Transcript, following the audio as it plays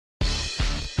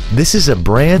This is a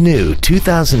brand new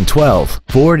 2012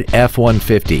 Ford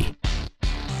F-150.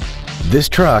 This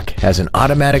truck has an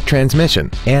automatic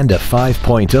transmission and a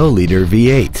 5.0-liter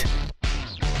V8.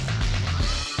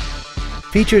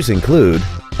 Features include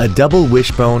a double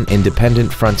wishbone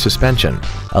independent front suspension,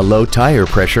 a low tire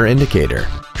pressure indicator,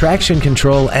 traction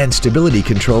control and stability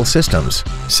control systems,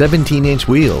 17-inch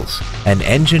wheels, an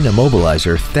engine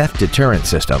immobilizer theft deterrent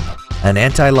system, an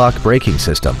anti-lock braking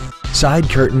system, side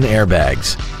curtain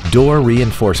airbags, door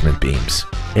reinforcement beams,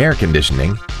 air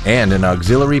conditioning, and an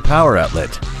auxiliary power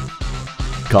outlet.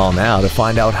 Call now to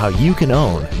find out how you can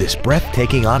own this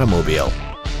breathtaking automobile.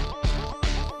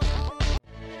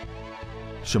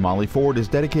 Shamaley Ford is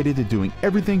dedicated to doing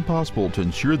everything possible to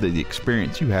ensure that the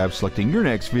experience you have selecting your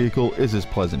next vehicle is as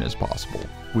pleasant as possible.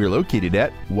 We are located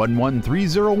at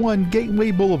 11301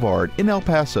 Gateway Boulevard in El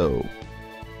Paso.